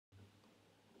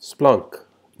Splunk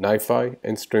Nifi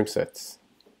and Streamsets.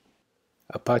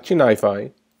 Apache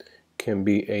Nifi can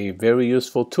be a very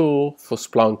useful tool for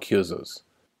Splunk users.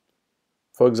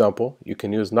 For example, you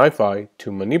can use Nifi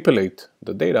to manipulate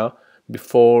the data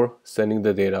before sending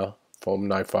the data from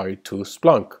Nifi to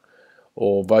Splunk,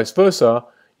 or vice versa.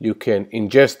 You can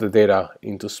ingest the data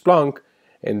into Splunk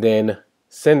and then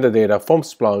send the data from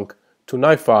Splunk to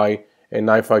Nifi, and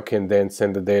Nifi can then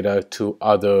send the data to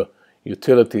other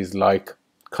utilities like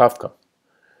Kafka.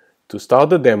 To start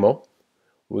the demo,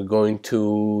 we're going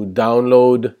to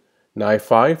download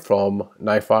Nifi from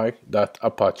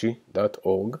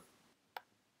nifi.apache.org,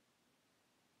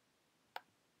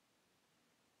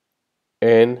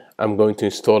 and I'm going to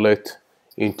install it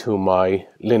into my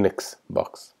Linux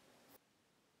box.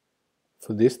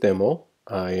 For this demo,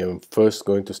 I am first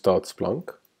going to start Splunk,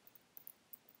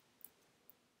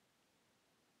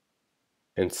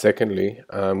 and secondly,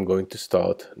 I'm going to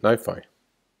start Nifi.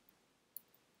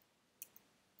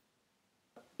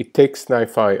 It takes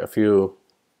Nifi a few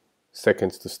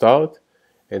seconds to start,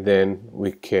 and then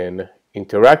we can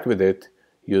interact with it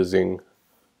using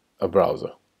a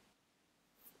browser.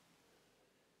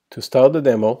 To start the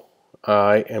demo,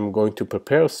 I am going to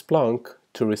prepare Splunk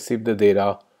to receive the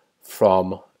data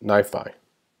from Nifi.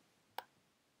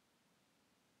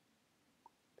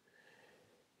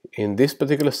 In this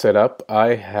particular setup,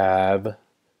 I have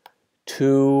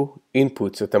two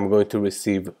inputs that I'm going to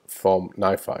receive from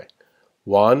Nifi.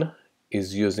 One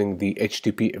is using the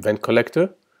HTTP event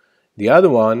collector. The other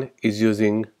one is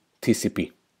using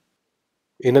TCP.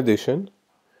 In addition,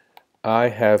 I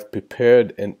have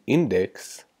prepared an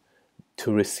index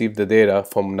to receive the data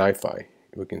from Nifi.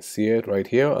 We can see it right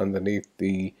here underneath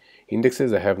the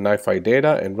indexes. I have Nifi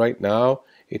data, and right now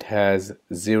it has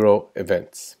 0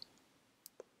 events.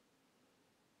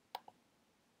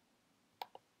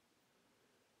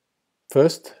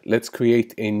 First, let's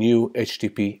create a new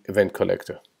HTTP event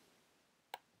collector.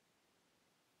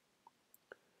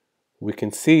 We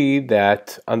can see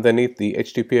that underneath the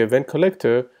HTTP event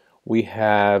collector, we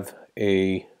have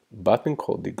a button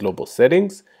called the global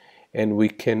settings, and we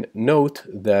can note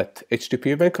that HTTP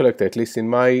event collector, at least in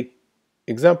my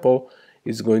example,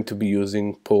 is going to be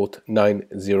using port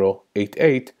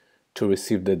 9088 to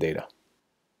receive the data.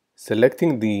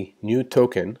 Selecting the new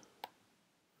token,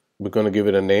 we're going to give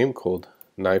it a name called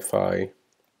Nifi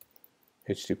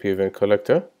HTTP event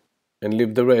collector and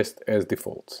leave the rest as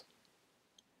defaults.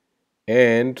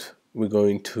 And we're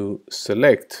going to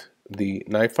select the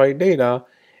Nifi data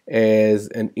as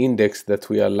an index that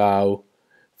we allow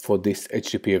for this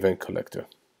HTTP event collector,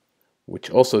 which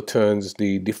also turns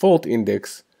the default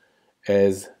index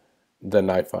as the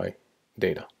Nifi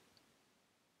data.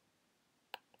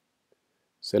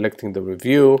 Selecting the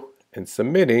review and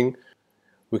submitting,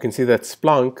 we can see that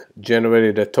Splunk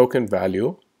generated a token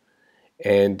value,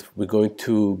 and we're going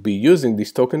to be using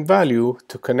this token value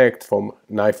to connect from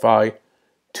Nifi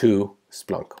to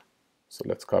Splunk. So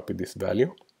let's copy this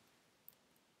value.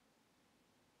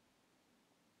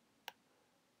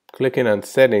 Clicking on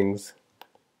Settings,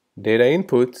 Data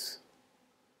Inputs,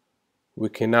 we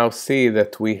can now see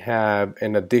that we have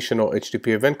an additional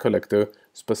HTTP event collector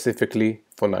specifically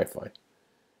for Nifi.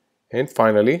 And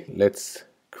finally, let's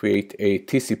create a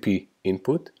TCP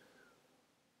input.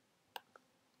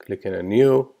 Clicking on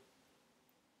New,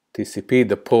 TCP,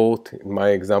 the port in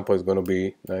my example is going to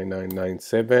be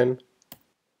 9997,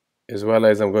 as well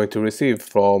as I'm going to receive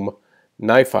from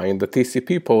Nifi. In the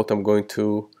TCP port, I'm going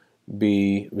to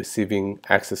be receiving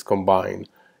access combine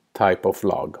type of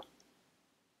log.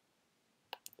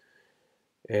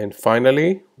 And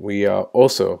finally, we are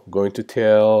also going to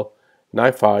tell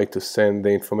Nifi to send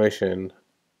the information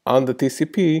on the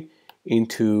TCP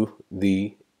into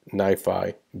the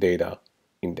Nifi data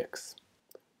index.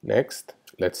 Next,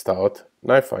 let's start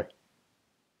Nifi.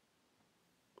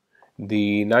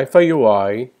 The Nifi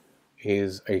UI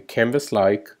is a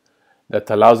canvas-like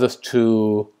that allows us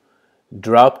to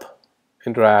drop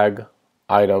and drag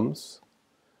items,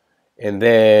 and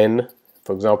then,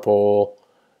 for example,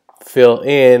 fill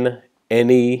in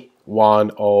any one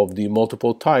of the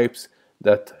multiple types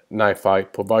that Nifi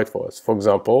provides for us. For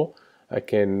example, I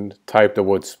can type the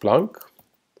word Splunk,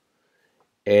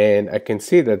 and I can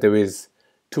see that there is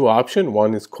two options.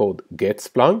 One is called Get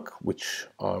Splunk, which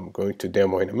I'm going to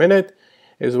demo in a minute,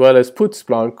 as well as Put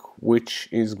Splunk, which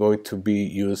is going to be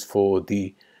used for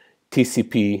the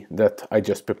TCP that I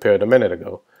just prepared a minute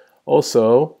ago.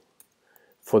 Also,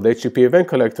 for the HTTP event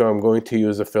collector, I'm going to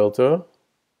use a filter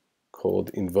called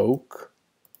Invoke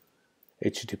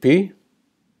HTTP,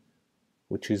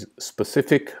 which is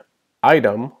specific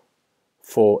item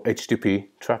for HTTP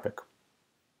traffic.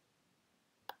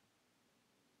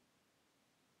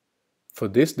 For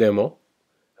this demo,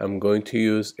 I'm going to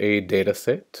use a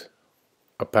dataset,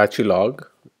 Apache log,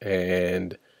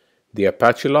 and the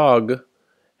Apache log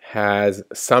has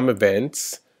some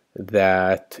events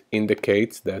that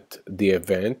indicates that the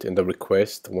event and the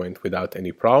request went without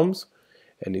any problems,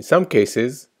 and in some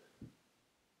cases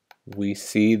we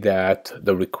see that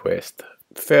the request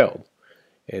failed.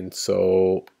 And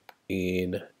so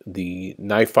in the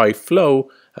Nifi flow,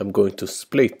 I'm going to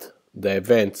split the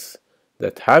events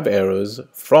that have errors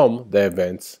from the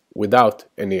events without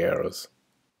any errors.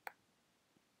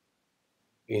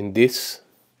 In this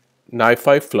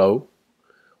Nifi flow,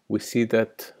 we see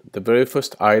that the very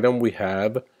first item we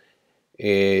have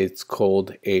is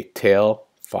called a tail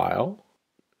file.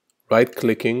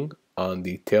 Right-clicking on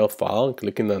the tail file and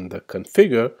clicking on the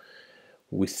configure,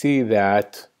 we see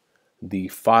that the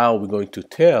file we're going to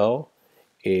tail,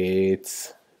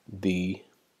 it's the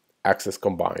access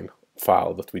combine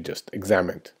file that we just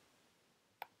examined.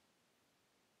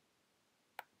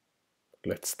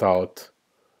 Let's start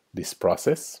this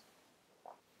process.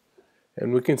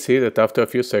 And we can see that after a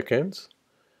few seconds,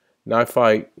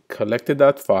 Nifi collected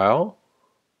that file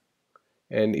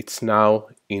and it's now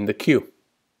in the queue.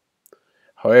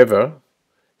 However,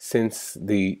 since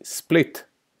the split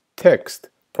text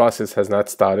process has not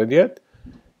started yet,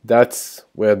 that's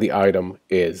where the item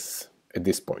is at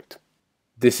this point.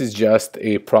 This is just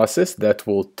a process that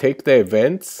will take the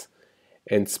events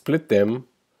and split them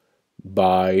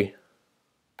by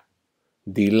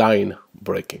the line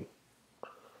breaking.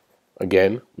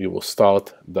 Again, we will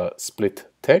start the split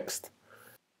text,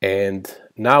 and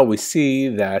now we see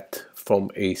that from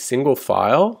a single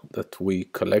file that we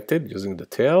collected using the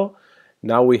tail,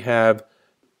 now we have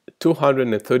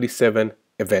 237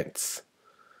 events.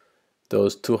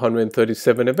 Those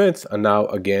 237 events are now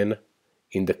again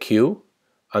in the queue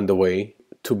on the way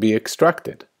to be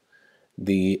extracted.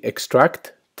 The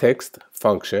extract text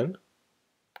function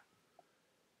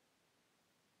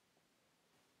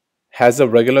has a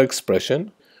regular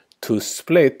expression to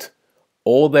split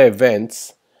all the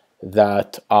events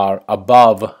that are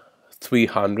above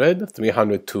 300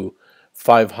 to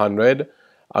 500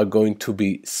 are going to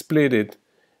be splitted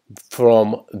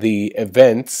from the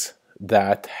events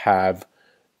that have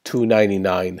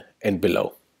 299 and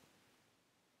below.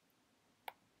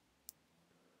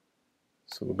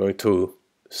 So we're going to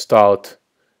start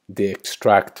the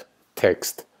extract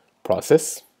text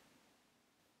process.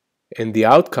 And the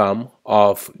outcome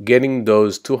of getting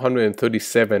those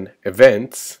 237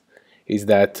 events is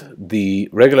that the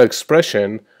regular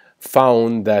expression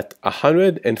found that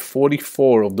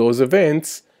 144 of those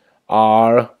events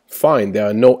are fine. There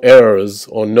are no errors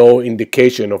or no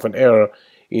indication of an error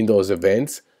in those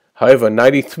events. However,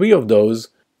 93 of those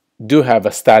do have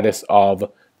a status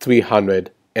of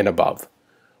 300 and above.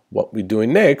 What we're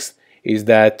doing next is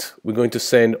that we're going to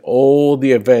send all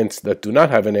the events that do not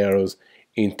have any errors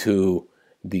into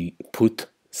the put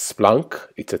Splunk.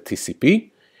 It's a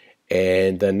TCP,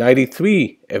 and the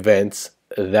 93 events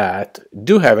that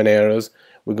do have any errors,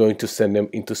 we're going to send them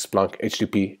into Splunk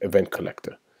HTTP event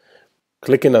collector.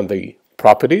 Clicking on the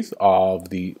properties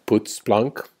of the put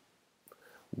Splunk,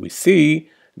 we see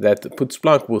that the put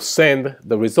Splunk will send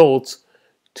the results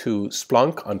to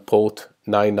Splunk on port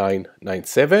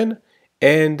 9997,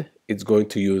 and it's going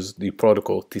to use the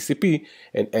protocol TCP.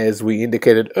 And as we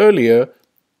indicated earlier,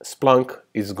 Splunk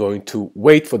is going to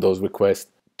wait for those requests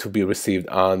to be received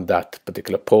on that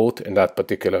particular port and that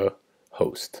particular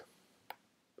host.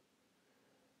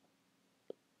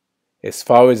 As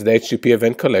far as the HTTP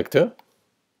event collector,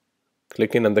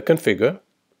 clicking on the configure,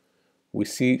 we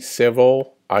see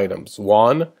several items.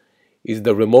 One is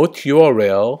the remote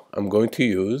URL I'm going to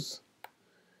use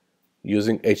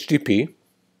using HTTP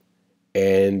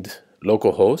and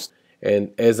localhost.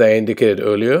 And as I indicated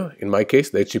earlier, in my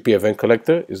case, the HTTP event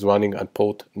collector is running on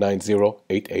port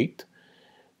 9088.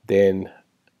 Then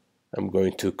I'm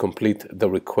going to complete the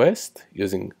request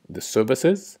using the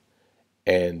services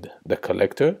and the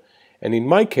collector. And in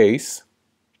my case,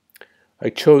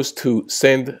 I chose to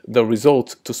send the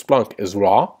results to Splunk as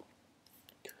raw.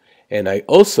 And I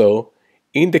also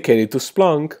indicated to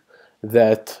Splunk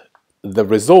that the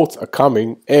results are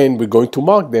coming and we're going to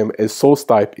mark them as source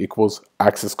type equals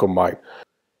access combine.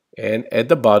 And at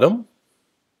the bottom,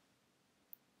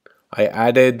 I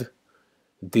added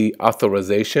the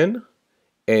authorization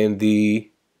and the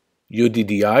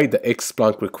UDDI, the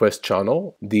X-Splunk request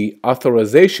channel. The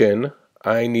authorization,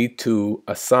 I need to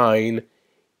assign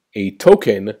a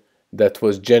token that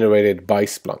was generated by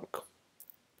Splunk.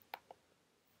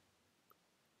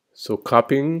 So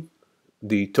copying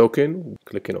the token,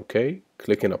 clicking OK,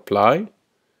 clicking Apply.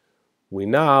 We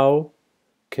now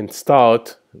can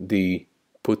start the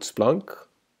put Splunk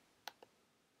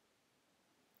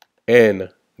and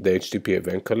the HTTP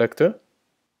event collector.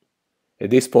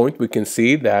 At this point, we can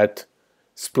see that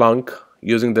Splunk,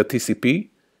 using the TCP,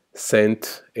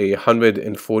 sent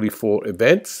 144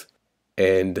 events,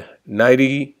 and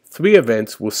 93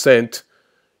 events were sent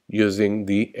using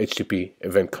the HTTP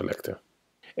event collector.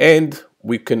 And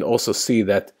we can also see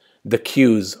that the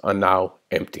queues are now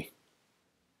empty.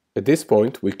 At this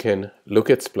point, we can look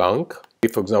at Splunk.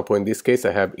 For example, in this case,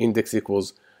 I have index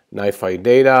equals Nifi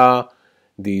data.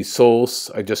 The source,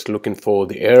 I'm just looking for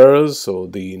the errors, so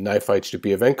the Nifi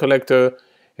HTTP event collector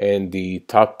and the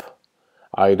top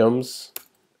items.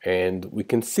 And we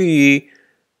can see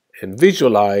and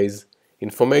visualize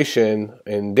information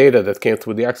and data that came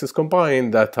through the access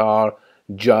combined that are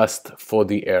just for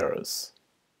the errors.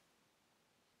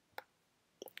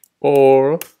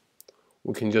 Or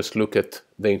we can just look at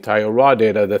the entire raw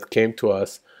data that came to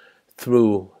us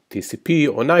through TCP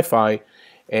or Nifi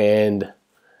and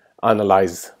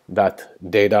analyze that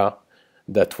data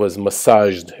that was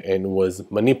massaged and was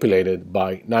manipulated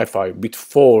by Nifi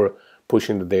before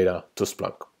pushing the data to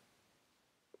Splunk.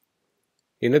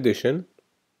 In addition,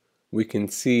 we can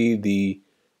see the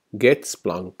get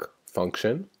Splunk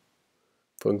function.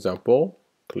 For example,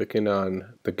 clicking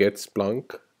on the get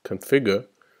Splunk configure,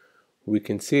 we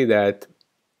can see that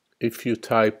if you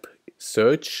type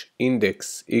search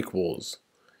index equals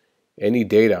any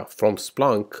data from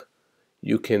Splunk,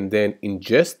 you can then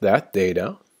ingest that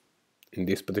data. In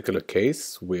this particular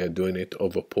case, we are doing it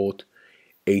over port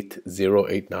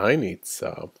 8089. It's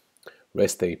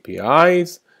REST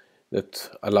APIs that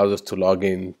allows us to log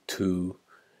in to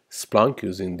Splunk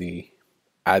using the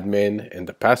admin and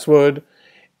the password,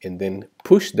 and then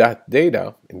push that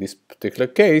data. In this particular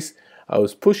case, I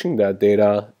was pushing that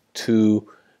data to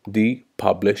the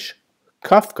publish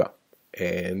Kafka,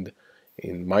 and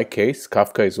in my case,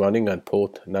 Kafka is running on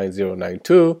port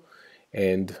 9092,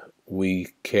 and we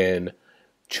can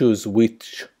choose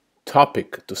which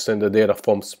topic to send the data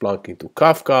from Splunk into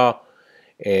Kafka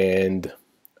and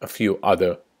a few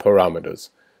other parameters.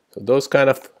 So those kind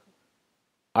of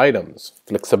items,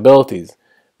 flexibilities,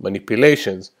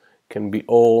 manipulations can be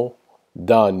all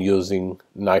done using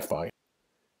Nifi.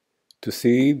 To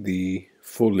see the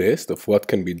full list of what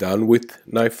can be done with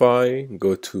Nifi,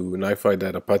 go to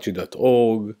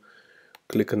nifi.apache.org,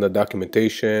 click on the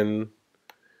documentation,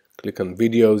 click on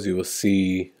videos. You will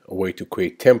see a way to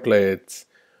create templates,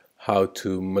 how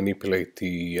to manipulate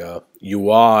the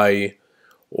UI,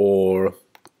 or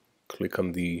click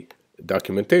on the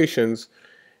documentations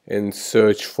and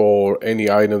search for any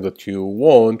item that you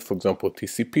want, for example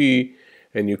TCP,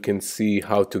 and you can see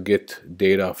how to get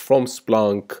data from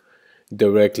Splunk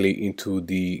directly into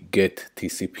the get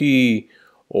TCP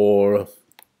or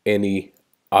any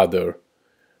other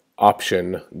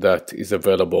option that is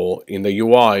available in the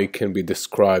UI can be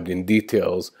described in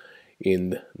details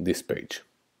in this page.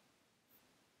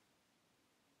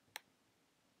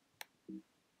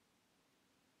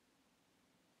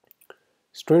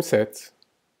 Streamsets,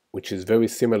 which is very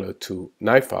similar to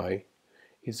Nifi,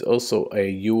 is also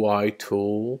a UI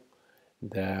tool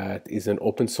that is an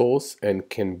open source and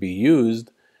can be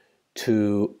used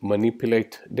to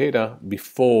manipulate data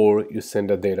before you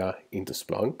send the data into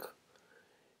Splunk.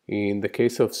 In the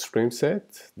case of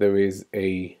Streamset, there is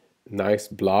a nice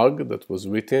blog that was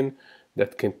written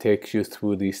that can take you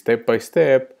through the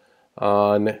step-by-step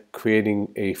on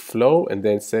creating a flow and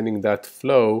then sending that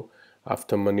flow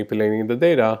after manipulating the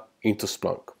data into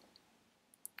Splunk.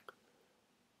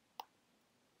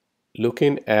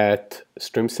 Looking at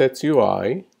Streamset's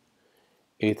UI,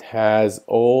 it has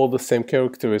all the same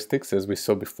characteristics as we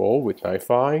saw before with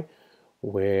Nifi,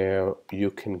 where you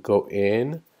can go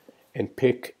in and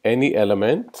pick any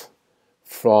element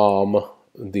from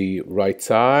the right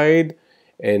side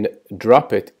and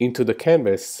drop it into the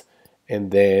canvas and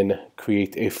then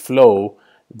create a flow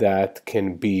that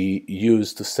can be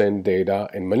used to send data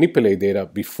and manipulate data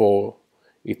before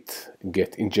it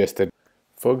gets ingested.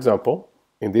 For example,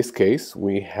 in this case,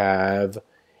 we have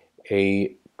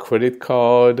a credit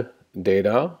card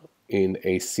data in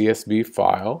a CSV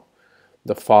file.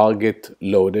 The file gets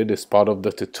loaded as part of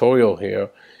the tutorial here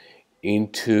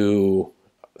into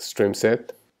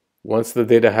Streamset. Once the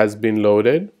data has been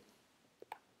loaded,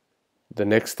 the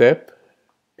next step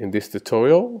in this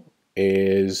tutorial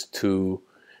is to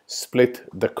split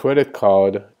the credit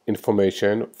card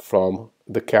information from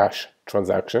the cash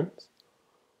transactions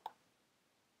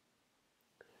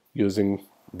using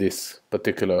this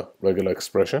particular regular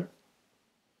expression.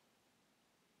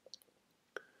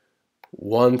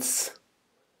 Once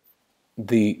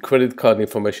the credit card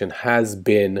information has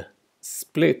been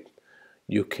split,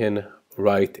 you can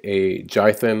write a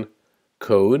Jython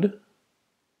code.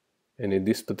 And in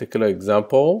this particular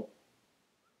example,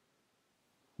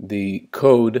 the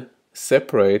code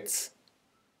separates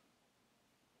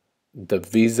the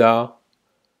Visa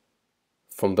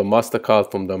from the MasterCard,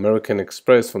 from the American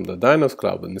Express, from the Dinos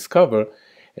Club and Discover,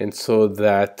 and so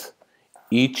that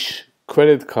each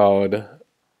credit card,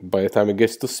 by the time it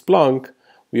gets to Splunk,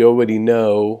 we already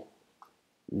know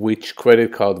which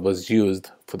credit card was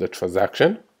used for the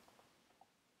transaction.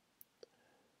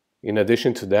 In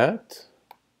addition to that,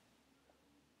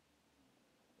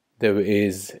 there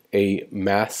is a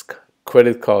mask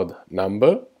credit card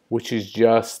number, which is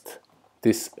just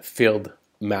this field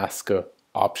masker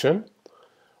option.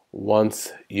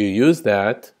 Once you use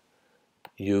that,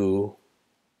 you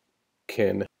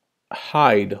can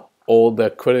hide all the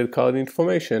credit card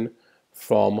information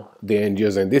from the end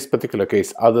user. In this particular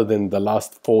case, other than the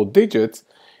last 4 digits,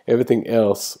 everything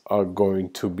else are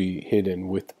going to be hidden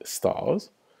with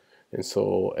stars. And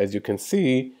so, as you can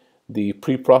see, the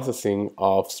pre-processing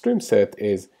of Streamset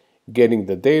is getting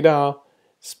the data,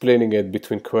 splitting it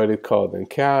between credit card and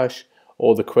cash.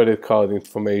 All the credit card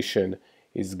information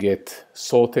is get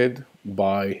sorted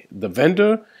by the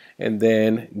vendor and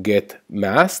then get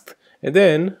masked. And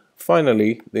then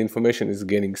finally, the information is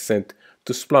getting sent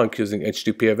to Splunk using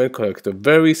HTTP Event Collector,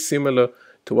 very similar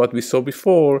to what we saw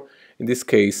before. In this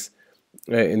case,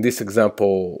 in this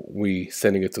example, we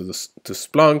sending it to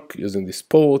Splunk using this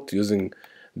port, using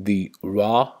the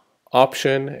raw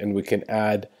option, and we can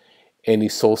add any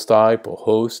source type or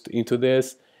host into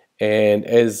this. And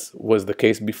as was the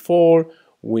case before,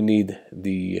 we need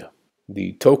the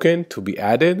token to be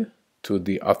added to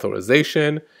the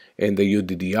authorization and the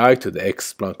UDDI to the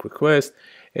Splunk request.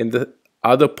 And the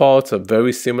other parts are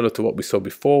very similar to what we saw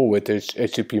before, where the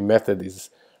HTTP method is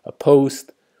a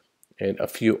post and a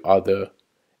few other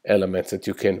elements that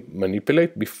you can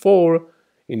manipulate before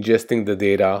ingesting the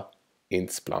data in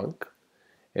Splunk.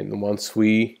 And once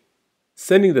we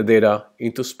sending the data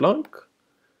into Splunk,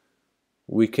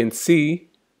 we can see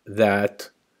that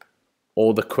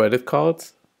all the credit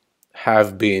cards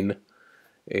have been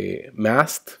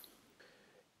masked,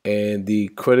 and the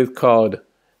credit card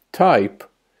type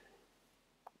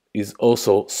is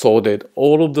also sorted.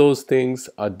 All of those things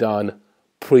are done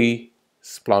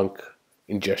pre-Splunk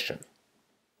ingestion.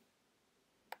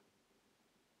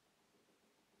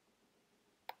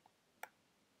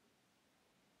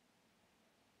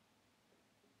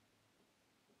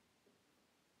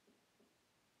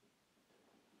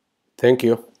 Thank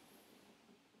you.